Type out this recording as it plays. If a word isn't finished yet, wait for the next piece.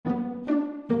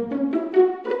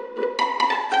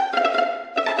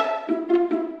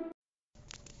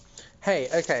Hey,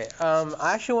 okay.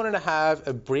 I actually wanted to have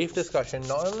a brief discussion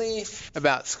not only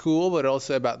about school, but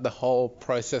also about the whole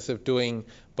process of doing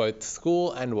both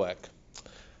school and work.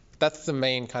 That's the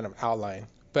main kind of outline.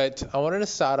 But I wanted to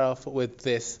start off with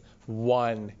this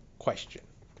one question,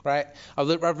 right?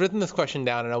 I've written this question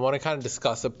down and I want to kind of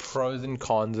discuss the pros and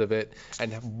cons of it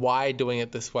and why doing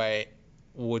it this way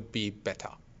would be better,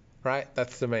 right?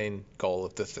 That's the main goal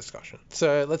of this discussion.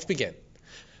 So let's begin.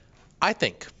 I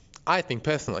think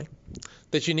personally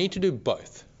that you need to do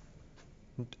both.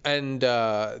 And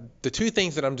the two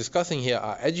things that I'm discussing here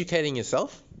are educating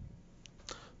yourself,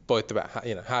 both about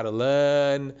how to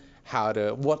learn,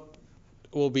 what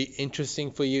will be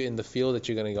interesting for you in the field that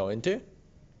you're going to go into,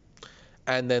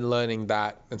 and then learning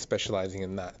that and specializing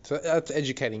in that. So that's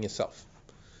educating yourself.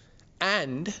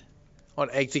 And on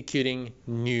executing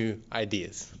new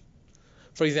ideas.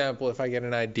 For example, if I get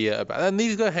an idea about, and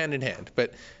these go hand in hand,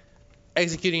 but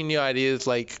executing new ideas,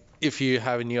 like if you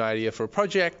have a new idea for a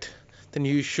project, then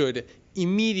you should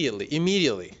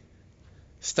immediately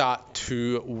start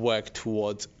to work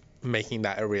towards making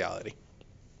that a reality.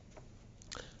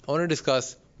 I want to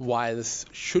discuss why this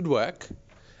should work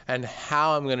and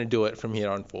how I'm going to do it from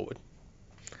here on forward.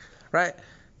 Right?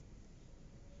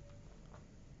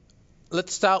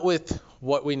 Let's start with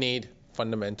what we need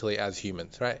fundamentally as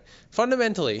humans, right?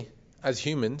 Fundamentally, as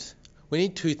humans, we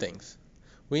need two things.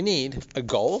 We need a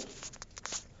goal,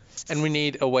 and we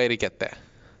need a way to get there.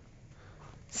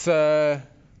 So,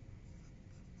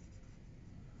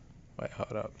 wait,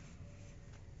 hold up.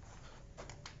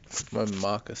 My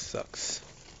marker sucks.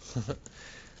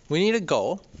 We need a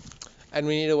goal, and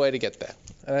we need a way to get there.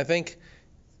 And I think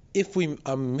if we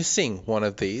are missing one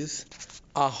of these,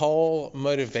 our whole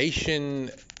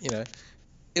motivation,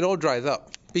 it all dries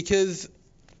up because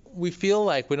we feel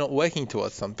like we're not working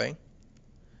towards something.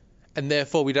 And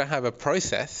therefore we don't have a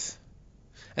process,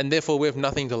 and therefore we have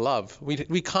nothing to love.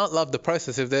 We can't love the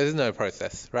process if there is no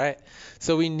process, right?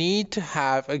 So we need to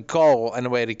have a goal and a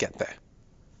way to get there.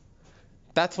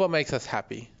 That's what makes us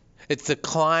happy. It's the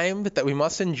climb that we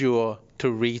must endure to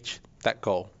reach that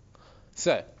goal.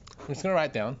 So I'm just going to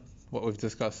write down what we've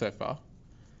discussed so far.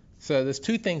 So there's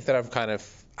two things that I've kind of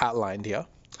outlined here.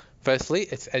 Firstly,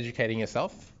 it's educating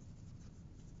yourself.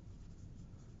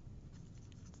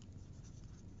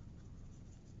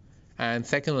 And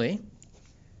secondly,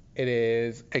 it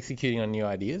is executing on new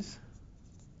ideas.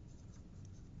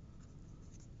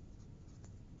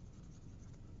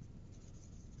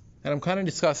 And I'm kind of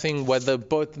discussing whether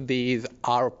both of these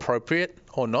are appropriate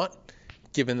or not,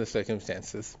 given the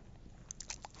circumstances.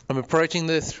 I'm approaching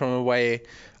this from a way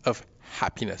of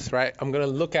happiness, right? I'm going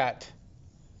to look at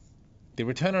the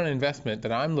return on investment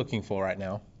that I'm looking for right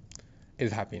now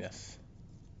is happiness.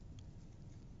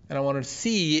 And I want to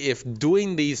see if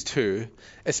doing these two,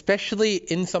 especially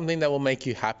in something that will make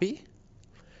you happy,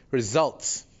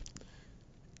 results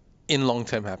in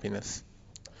long-term happiness.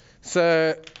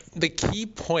 So the key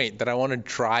point that I want to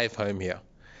drive home here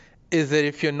is that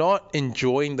if you're not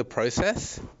enjoying the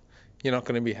process, you're not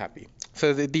going to be happy.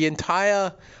 So the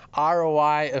entire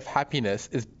ROI of happiness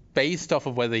is based off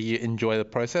of whether you enjoy the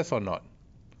process or not.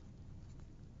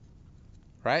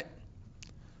 Right?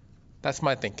 That's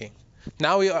my thinking.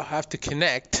 Now we have to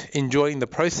connect enjoying the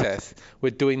process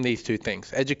with doing these two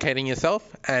things, educating yourself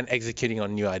and executing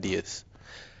on new ideas.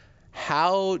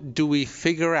 How do we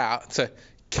figure out, so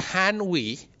can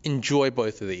we enjoy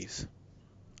both of these?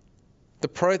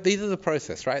 These are the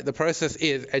process, right? The process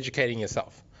is educating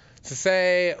yourself.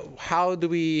 So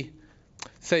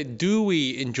do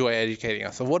we enjoy educating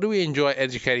ourselves? What do we enjoy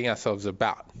educating ourselves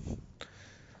about?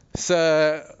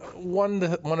 So one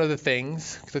of the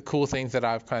things, the cool things that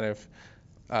I've kind of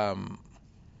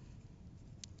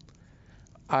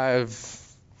I've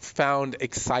found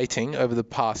exciting over the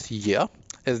past year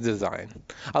is design.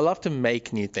 I love to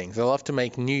make new things. I love to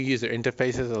make new user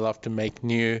interfaces. I love to make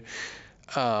new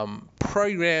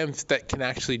programs that can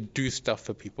actually do stuff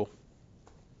for people.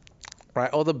 Right?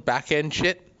 All the back end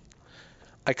shit,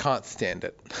 I can't stand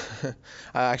it.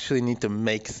 I actually need to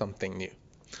make something new.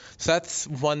 So that's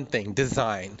one thing,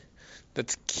 design.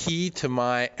 That's key to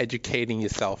my educating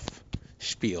yourself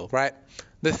spiel, right?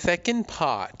 The second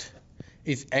part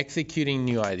is executing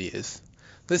new ideas.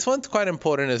 This one's quite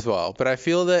important as well, but I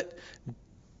feel that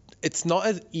it's not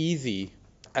as easy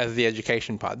as the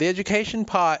education part. The education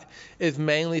part is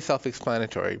mainly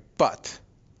self-explanatory, but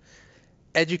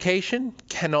education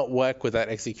cannot work without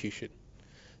execution.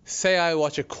 Say I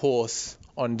watch a course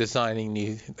on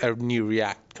designing a new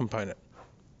React component.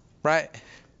 Right?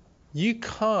 You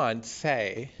can't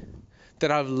say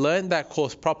that I've learned that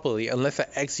course properly unless I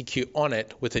execute on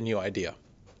it with a new idea.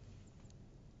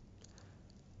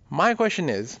 My question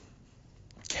is,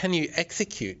 can you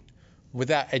execute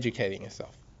without educating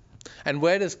yourself? And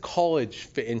where does college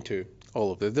fit into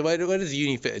all of this? Where does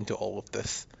uni fit into all of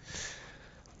this?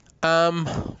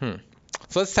 So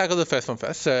let's tackle the first one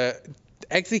first. So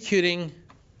executing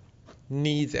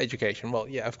needs education. Well,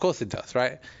 yeah, of course it does,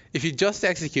 right? If you just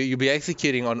execute, you'll be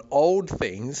executing on old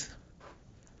things,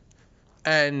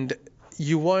 and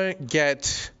you won't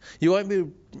be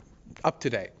up to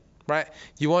date, right?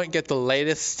 You won't get the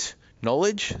latest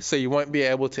knowledge, so you won't be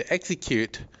able to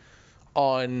execute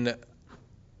on,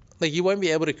 like, you won't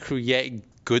be able to create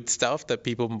good stuff that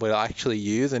people will actually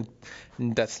use, and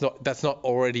that's not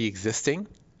already existing,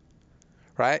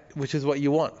 right? Which is what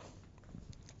you want.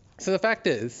 So the fact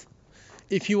is,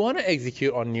 if you want to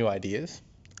execute on new ideas,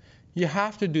 you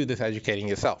have to do this educating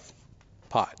yourself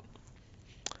part,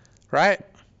 right?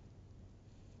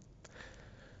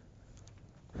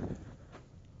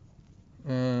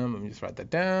 Let me just write that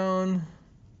down.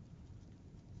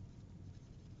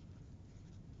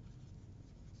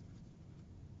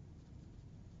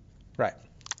 Right.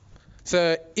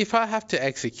 So if I have to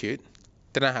execute,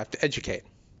 then I have to educate.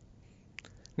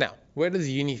 Now, where does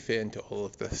uni fit into all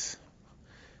of this?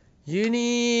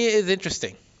 Uni is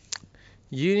interesting.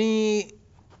 Uni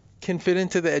can fit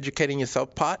into the educating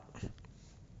yourself part,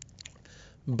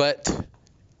 but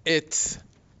it's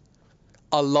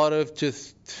a lot of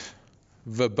just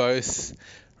verbose,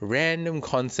 random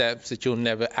concepts that you'll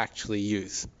never actually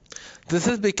use. This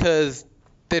is because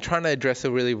they're trying to address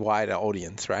a really wide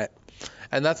audience, right?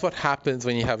 And that's what happens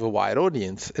when you have a wide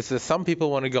audience. It's that some people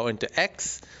want to go into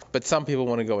X, but some people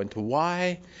want to go into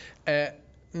Y.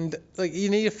 And like, you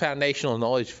need a foundational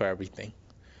knowledge for everything.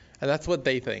 And that's what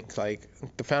they think. Like,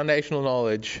 the foundational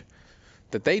knowledge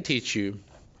that they teach you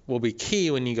will be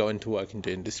key when you go into work into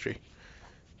industry.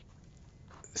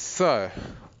 So,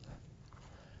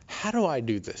 how do I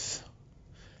do this?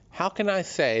 How can I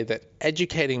say that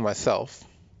educating myself,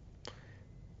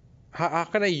 how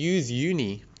can I use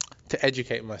uni to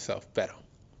educate myself better?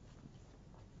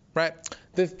 Right?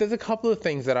 There's a couple of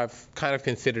things that I've kind of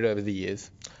considered over the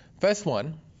years. First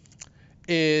one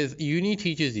is uni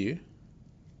teaches you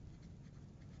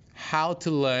how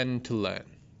to learn to learn.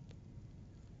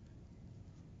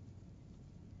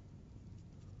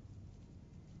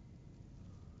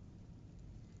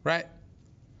 Right?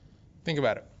 Think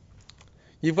about it.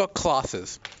 You've got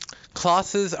classes.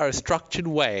 Classes are a structured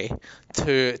way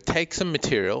to take some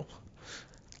material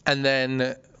and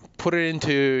then put it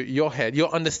into your head. You'll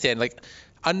understand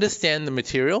the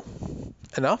material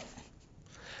enough,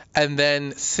 and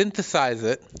then synthesize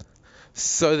it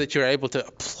so that you're able to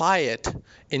apply it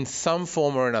in some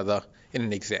form or another in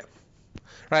an exam.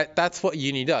 Right? That's what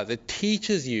uni does. It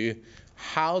teaches you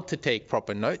how to take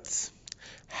proper notes,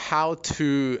 how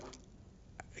to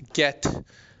get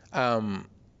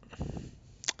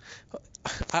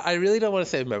I really don't want to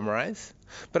say memorize,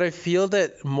 but I feel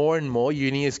that more and more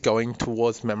uni is going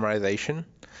towards memorization.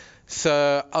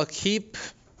 So I'll keep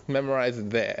memorize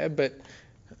there, but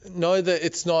know that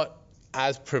it's not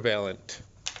as prevalent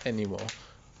anymore,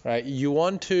 right? You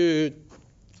want to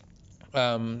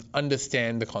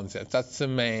understand the concepts. That's the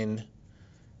main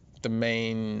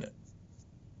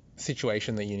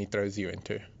situation that uni throws you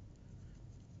into,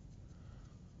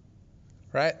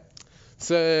 right?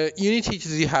 So uni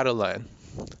teaches you how to learn.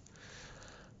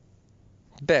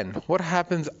 Then what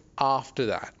happens after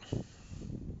that?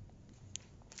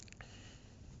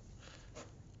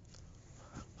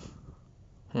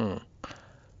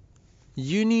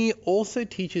 Uni also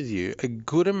teaches you a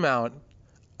good amount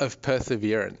of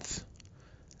perseverance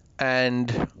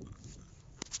and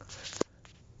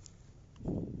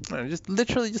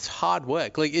just hard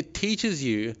work. Like, it teaches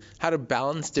you how to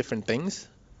balance different things.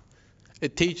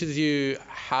 It teaches you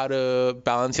how to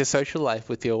balance your social life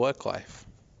with your work life.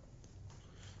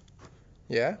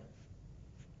 Yeah?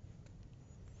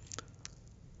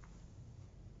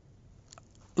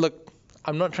 Look,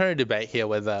 I'm not trying to debate here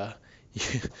whether,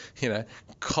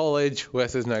 college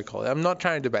versus no college. I'm not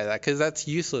trying to debate that, because that's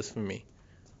useless for me.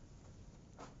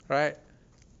 Right?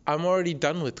 I'm already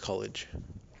done with college.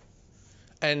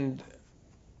 And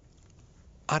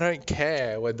I don't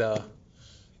care whether,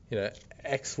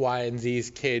 X, Y, and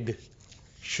Z's kid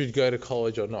should go to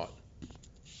college or not.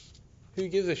 Who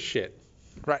gives a shit?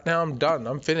 Right now I'm done.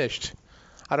 I'm finished.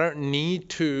 I don't need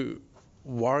to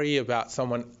worry about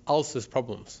someone else's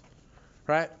problems.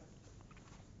 Right?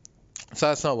 So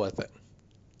that's not worth it.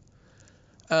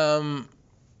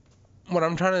 What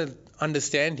I'm trying to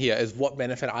understand here is what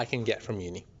benefit I can get from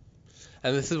uni.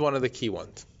 And this is one of the key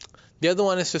ones. The other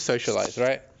one is to socialize,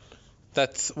 right?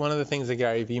 That's one of the things that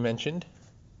Gary Vee mentioned.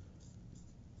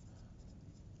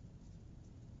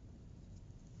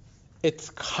 it's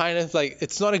kind of like,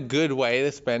 it's not a good way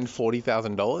to spend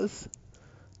 $40,000,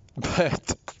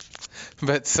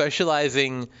 but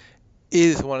socializing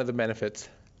is one of the benefits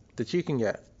that you can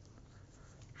get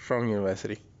from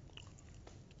university.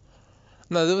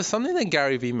 Now, there was something that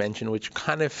Gary Vee mentioned which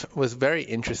kind of was very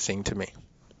interesting to me,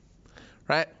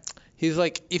 right? He's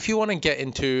like, if you want to get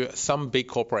into some big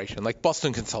corporation, like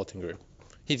Boston Consulting Group,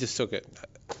 he just took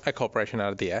a corporation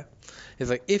out of the air. He's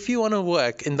like, if you want to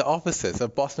work in the offices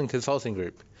of Boston Consulting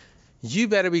Group, you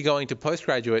better be going to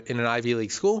postgraduate in an Ivy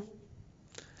League school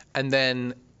and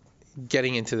then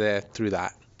getting into there through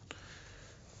that.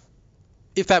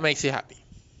 If that makes you happy.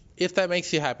 If that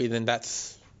makes you happy, then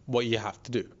that's what you have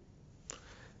to do.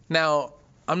 Now,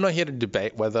 I'm not here to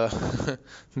debate whether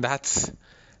that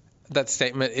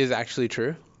statement is actually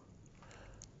true.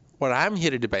 What I'm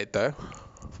here to debate, though,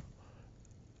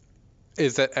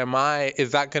 is that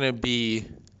is that going to be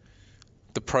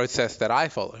the process that I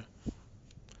follow?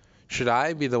 Should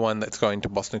I be the one that's going to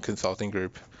Boston Consulting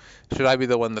Group? Should I be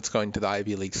the one that's going to the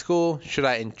Ivy League school? Should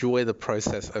I enjoy the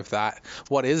process of that?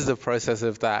 What is the process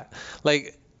of that?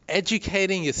 Like,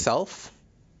 educating yourself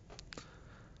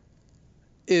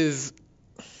is,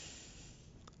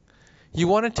 you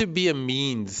want it to be a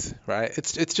means, right?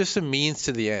 It's just a means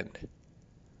to the end.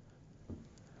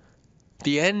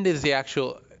 The end is the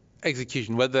actual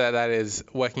execution, whether that is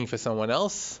working for someone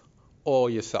else or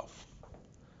yourself,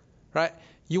 right?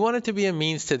 You want it to be a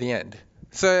means to the end.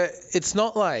 So it's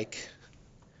not like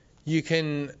you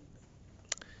can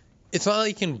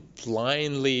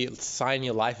blindly sign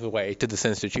your life away to this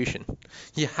institution.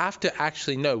 You have to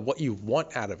actually know what you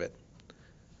want out of it.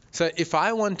 So if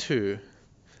I want to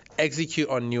execute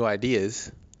on new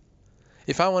ideas,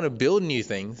 if I want to build new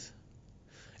things,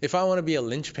 if I want to be a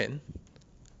linchpin,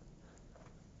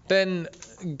 then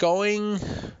going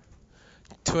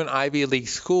to an Ivy League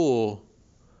school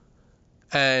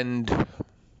and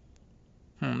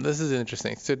this is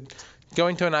interesting. So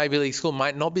going to an Ivy League school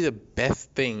might not be the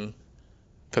best thing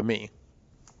for me.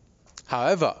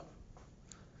 However,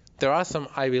 there are some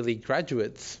Ivy League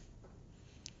graduates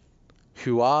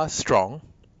who are strong,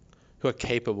 who are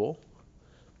capable,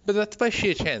 but that's by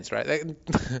sheer chance, right? Like,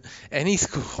 any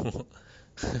school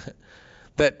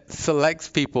that selects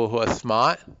people who are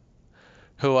smart,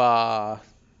 who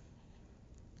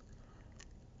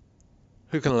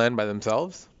can learn by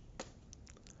themselves,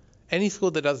 any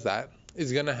school that does that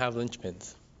is going to have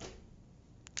linchpins.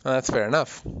 And that's fair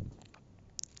enough.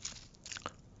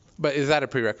 But is that a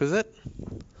prerequisite?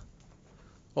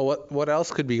 Or what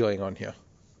else could be going on here?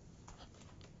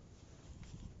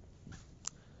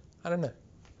 I don't know.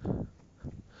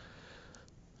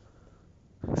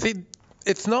 See,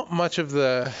 it's not much of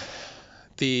the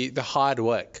hard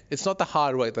work. It's not the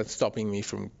hard work that's stopping me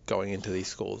from going into these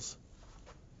schools.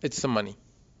 It's the money.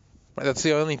 Right? That's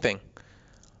the only thing.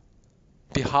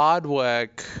 The hard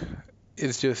work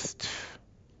is just,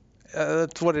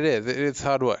 that's what it is. It's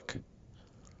hard work.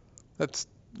 That's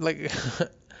like,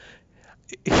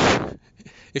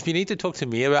 if you need to talk to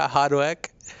me about hard work,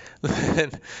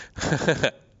 then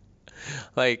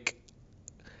like,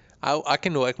 I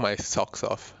can work my socks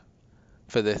off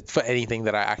for anything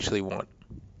that I actually want.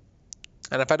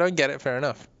 And if I don't get it, fair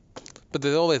enough. But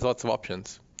there's always lots of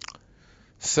options.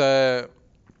 So,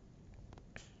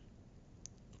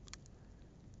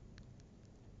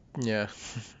 yeah.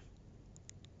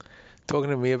 Talking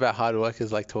to me about hard work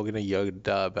is like talking to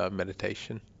Yoda about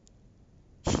meditation.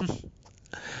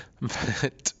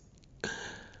 But,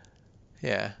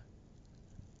 yeah.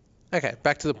 Okay,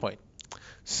 back to the point.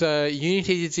 So, uni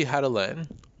teaches you how to learn,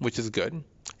 which is good.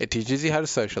 It teaches you how to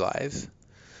socialize.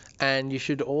 And you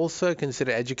should also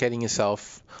consider educating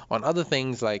yourself on other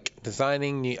things like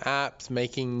designing new apps,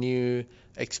 making new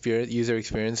user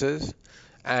experiences,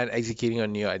 and executing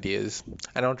on new ideas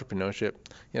and entrepreneurship.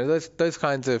 You know, those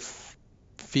kinds of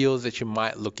fields that you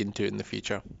might look into in the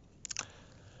future.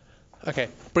 Okay,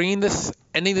 ending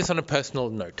this on a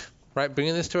personal note, right?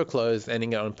 Bringing this to a close,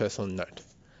 ending it on a personal note.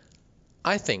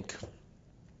 I think,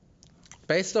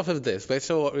 based off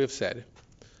what we've said,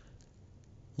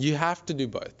 you have to do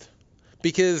both.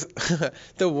 Because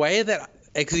the way that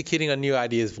executing on new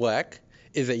ideas work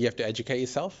is that you have to educate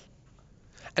yourself.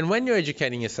 And when you're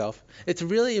educating yourself, it's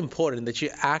really important that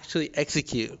you actually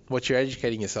execute what you're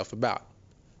educating yourself about.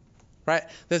 Right?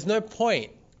 There's no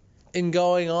point in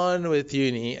going on with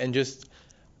uni and just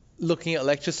looking at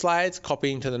lecture slides,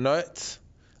 copying to the notes,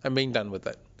 and being done with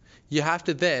it. You have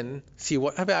to then see,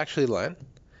 what have I actually learned?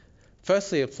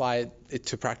 Firstly, apply it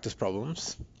to practice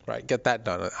problems, right? Get that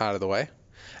done out of the way.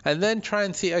 And then try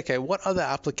and see, okay, what other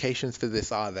applications for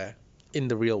this are there in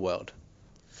the real world?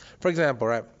 For example,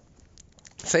 right,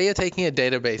 say you're taking a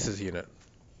databases unit.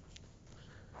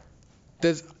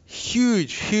 There's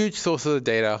huge sources of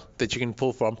data that you can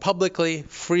pull from publicly,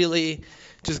 freely.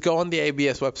 Just go on the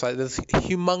ABS website. There's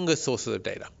humongous sources of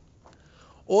data.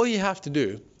 All you have to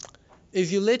do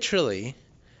is you literally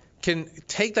can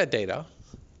take that data,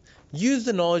 use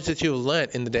the knowledge that you've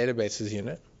learnt in the databases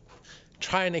unit,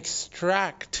 try and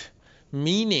extract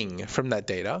meaning from that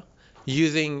data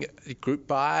using group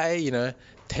by,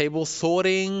 table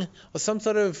sorting, or some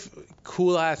sort of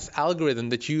cool ass algorithm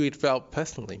that you had developed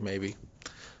personally, maybe.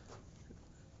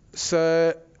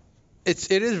 So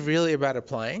it is really about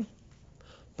applying,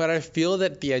 but I feel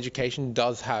that the education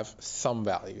does have some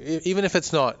value, even if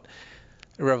it's not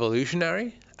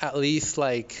revolutionary. At least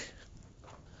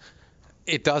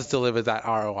it does deliver that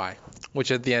ROI,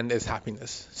 which at the end is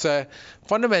happiness. So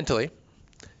fundamentally,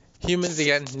 humans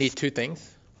again need two things.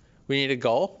 We need a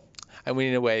goal and we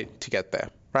need a way to get there,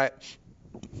 right?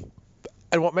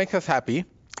 And what makes us happy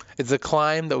is the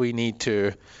climb that we need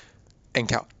to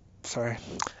encounter.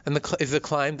 Is the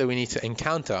climb that we need to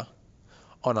encounter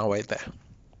on our way there.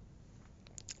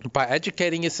 By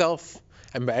educating yourself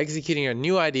and by executing your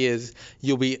new ideas,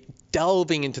 you'll be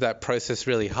delving into that process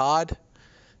really hard,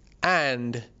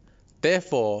 and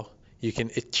therefore you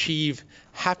can achieve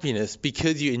happiness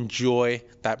because you enjoy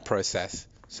that process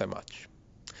so much.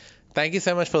 Thank you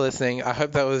so much for listening. I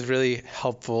hope that was really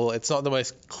helpful. It's not the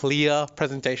most clear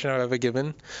presentation I've ever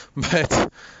given,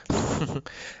 but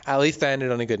at least I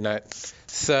ended on a good note.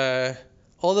 So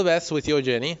all the best with your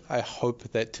journey. I hope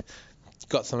that you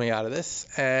got something out of this,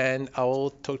 and I will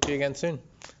talk to you again soon.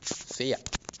 See ya.